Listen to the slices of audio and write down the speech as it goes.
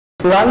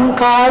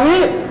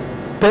ලංකාවේ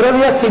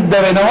පෙරදිය සිද්ධ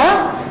වෙනවා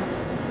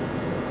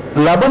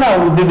ලබන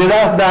අවුරුදු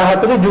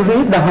 2014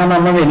 ජූලි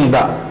 19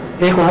 වෙනිදා.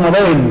 ඒ කොහොමද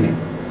වෙන්නේ?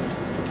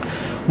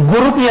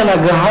 ගුරු කියන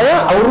ග්‍රහය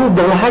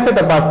අවුරුදු 12කට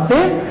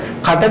පස්සේ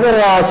කටක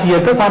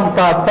රාශියට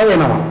සම්ප්‍රාප්ත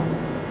වෙනවා.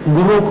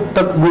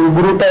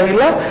 ගුරුට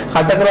ඇවිල්ලා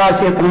කටක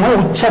රාශිය තමයි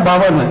උච්ච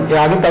භවන.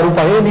 එයාගේ තරු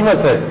පහේ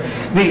නිවස.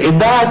 ඉතින්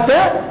එදාට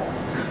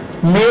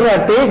මේ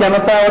රටේ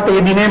ජනතාවට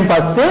ඒ දිනෙන්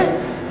පස්සේ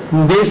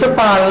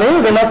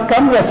දේශපාලනයේ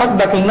වෙනස්කම් රසක්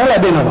දකින්න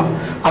ලැබෙනවා.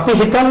 අපි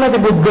හිතන්නේ නැති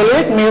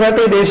බුද්ධලෙක් මේ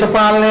රටේ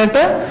දේශපාලනයට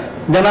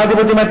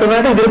ජනාධිපති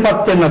මැතිවරණයට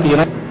ඉදිරිපත් වෙන්න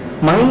තියෙනවා.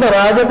 මහින්ද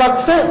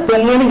රාජපක්ෂ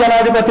තුන්වෙනි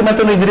ජනාධිපති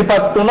මැතිවරණ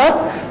ඉදිරිපත් වුණත්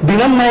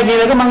දිනම් නැහැ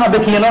කියන එක මම අද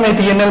කියනවා මේ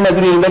TNL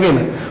මැදිරියේ ඉඳගෙන.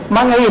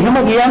 මම ඒ එහෙම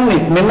කියන්නේ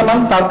මෙන්න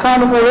මම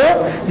තර්කානුකූලව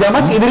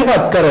යමක්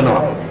ඉදිරිපත්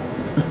කරනවා.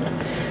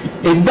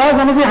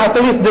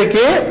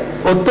 1942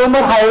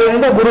 ඔක්තෝබර් 6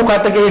 වෙනිදා ගුරු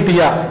කටකේ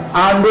හිටියා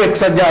ආණ්ඩුව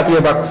එක්සත් ජාතික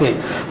පක්ෂේ.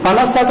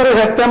 54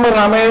 සැප්තැම්බර්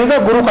 9 වෙනිදා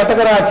ගුරු කටක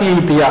රාජ්‍යයේ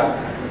හිටියා.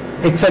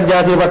 එක්සත්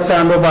ජාතික පක්ෂ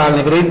ආණ්ඩුව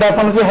පාලනය කරේ.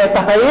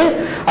 1966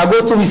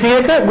 අගෝස්තු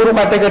 21 ගුරු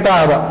කටකට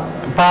ආවා.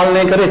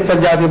 පාලනය කර එක්සත්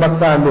ජාතික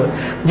පක්ෂ ආණ්ඩුව.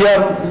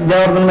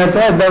 ජයවර්ධන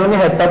මැතිතුමා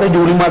 1977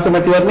 ජූලි මාසේ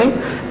මැතිවරණේ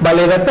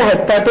බලය ගත්ත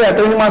 78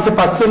 8 වෙනි මාසේ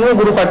 5 වෙනිදා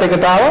ගුරු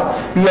කටකට ආවා.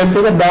 UMP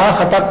එක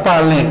 17ක්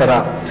පාලනය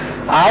කරා.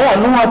 ආය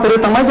 94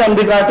 තමයි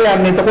චන්ද්‍රිකාට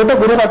යන්නේ. එතකොට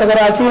ගුරු කටක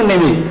රාශිය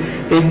නෙවෙයි.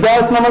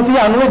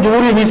 1990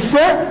 ජූලි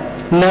 20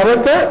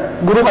 නැවත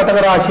ගුරු කටක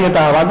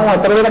රාශියට ආවා.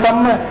 94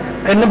 වෙනකම්ම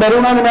එන්න බැරි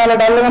වුණානේ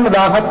මෙයාලට අල්ලගන්න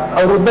 17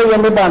 අවුරුද්දක්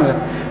යන්න බෑන.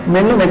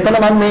 මෙන්න මෙතන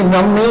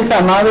මම මේක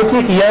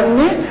අනාවේකී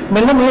කියන්නේ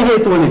මෙන්න මේ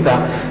හේතුව නිසා.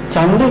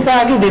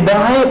 චන්ද්‍රිකාගේ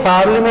 2000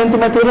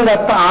 පාර්ලිමේන්තු මැතිවරණ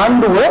ගත්ත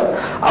ආණ්ඩුව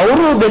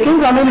අවුරුදු දෙකකින්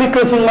රනිල්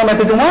වික්‍රමසිංහ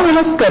මැතිතුමා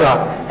වෙනස් කරා.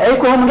 ඒ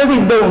කොහොමද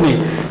සිද්ධ වුනේ?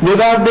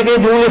 2002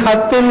 ජූලි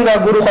 7 වෙනිදා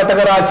ගුරු කටක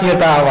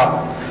රාශියට ආවා.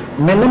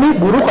 මෙන්න මේ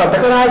ගුරු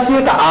කටක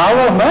රාශියට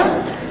ආවම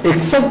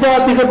එක්සත්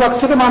ජාතික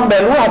පක්ෂයට මම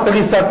බැලුවා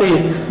 48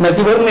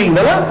 මැතිවරණේ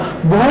ඉඳලා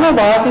බොහොම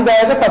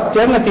වාසිදායක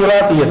තත්ත්වයක් නැති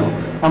වෙලා තියෙනවා.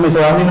 මම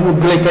ස්වාමීන්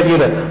පුද්ගලෙක්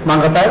හැටියට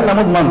මම කතා කරන්නේ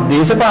නමුත් මම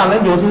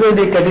දේශපාලන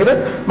ජෝතිෂයෙක් හැටියට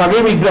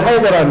මගේ විග්‍රහය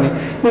කරන්නේ.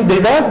 මේ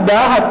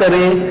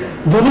 2014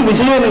 ජූලි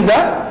 20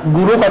 වෙනිදා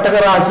ගුරු කටක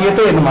රාශියට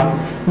එනවා.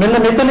 මෙන්න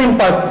මෙතනින්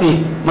පස්සේ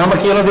මම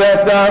කියන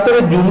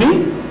 2014 ජූලි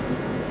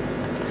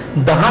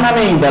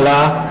 19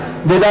 ඉඳලා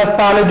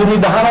 2015 ජූලි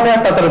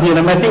 19ක් අතර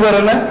තියෙන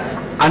මැතිවරණ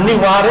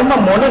අනිවාර්යයෙන්ම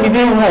මොන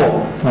විදිහෙන් හෝ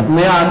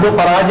මේ ආණ්ඩුව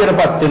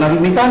පරාජයටපත් වෙනවා.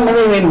 නිකන්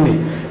නෙවෙයි වෙන්නේ.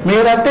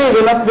 මේ රටේ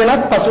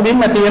වෙනත්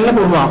පසුබිම් ඇති වෙන්න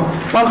පුළුවන්.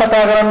 මම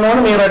කතා කරන්න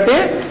ඕනේ මේ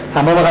රටේ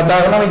හැමෝම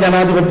කතා කරනවා මේ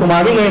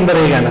ජනාධිපතිතුමාගේ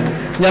කේන්දරය ගැන.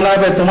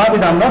 ජනාධිපතිතුමා අපි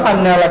දන්නවා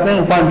කන්‍යා ලග්නෙන්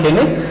උපන්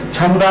කෙනෙක්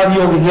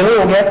ඡන්දාදියෝගී කියලා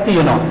යෝගයක්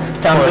තියෙනවා.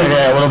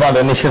 ඡන්දේ වලබල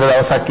නිශ්චිත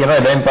දවසක් කියනවා.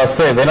 දැන්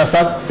පස්සේ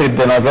වෙනසක්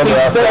සිද්ධ වෙනවා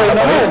කියලා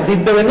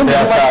සිද්ධ වෙන්නේ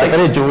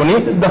මේ ජූනි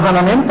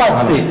 19න්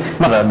පස්සේ.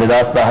 මම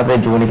 2014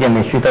 ජූනි කියන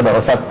නිශ්චිත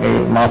දවසක් ඒ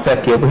මාසයක්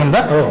කියපු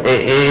හින්දා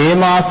ඒ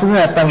මාසෙ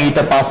නැත්තම්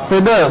ඊට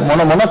පස්සේද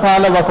මොන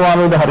කාල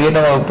වකවානුවේද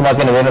හරියටම ඔබතුමා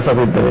කියන වෙනස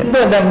සිද්ධ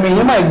වෙන්නේ? දැන්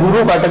මෙහෙමයි ගුරු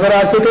කටක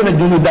රාශියට එන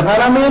ජූනි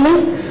 19නේ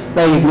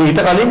දැන් ඊට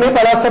කලින් මේ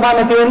පළාත් සභාව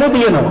නැති වෙන්න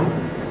තියෙනවා.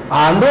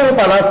 ආණ්ඩුවේ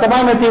පළාත්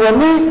සභාව නැති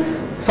වෙන්නේ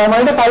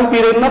සමහරවිට කල්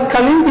පිරෙන්නත්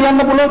කලින්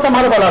තියන්න පුළුවන්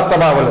සමහර පළාත්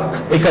සභාවල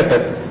එකට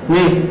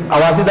මේ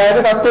අවාසිදායක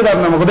තත්ත්වය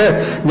ගන්න. මොකද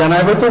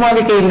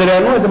ජනාධිපතිතුමාගේ කේන්දරය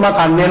අනුව එතුමා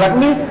කන්‍යා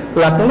ලග්නේ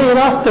ඒ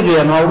රාෂ්ට්‍රය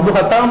යනවා. අවුරුදු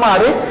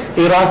කතාමාරේ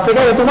ඒ රාෂ්ට්‍රයක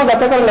එතුමා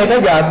ගත කරන එක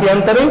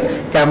ජාත්‍යන්තරේ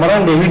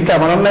කැමරන් ඩේවිඩ්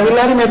කැමරන්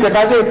ඇවිල්ලා හරි මේ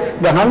ප්‍රකාශය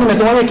ගහන්නේ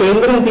මෙතුමාගේ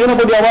කේන්දරෙන් තියෙන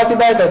පොඩි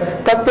අවාසිදායක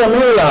තත්ත්වය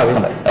මේ වෙලාවේ.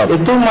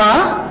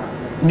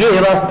 එතුමාගේ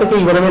රාෂ්ට්‍රක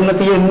ඉවර වෙන්න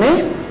තියෙන්නේ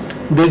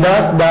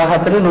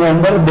 2014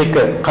 නොවැම්බර්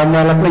 2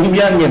 කන්‍යා ලග්න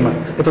හිමියන්ගෙම.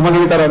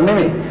 එතුමාගේ විතරක්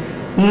නෙමෙයි.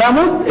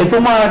 නමුත්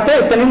එතුමාට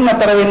එතනින්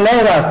නතර වෙන්නේ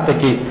නැහැ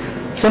රාෂ්ට්‍රකේ.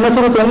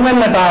 සෙනසුරු 3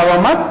 වෙනිදාට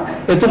ආවමත්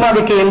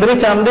එතුමාගේ කේන්දරේ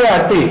ඡන්දය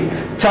 8.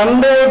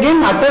 ඡන්දයෙන්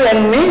 8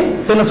 යන්නේ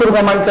සෙනසුරු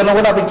ගමන්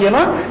කරනකොට අපි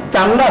කියනවා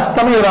ඡන්ද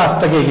අස්තමේ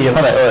රාෂ්ට්‍රකේ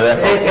කියලා.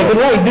 ඒක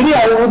නිසා ඉදිරි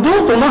අවුරුදු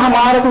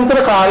 3මාරක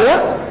විතර කාලය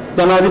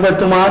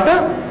ජනාධිපතිතුමාට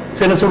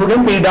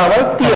සෙනසුරුගෙන් පීඩාවක් තියෙනවා.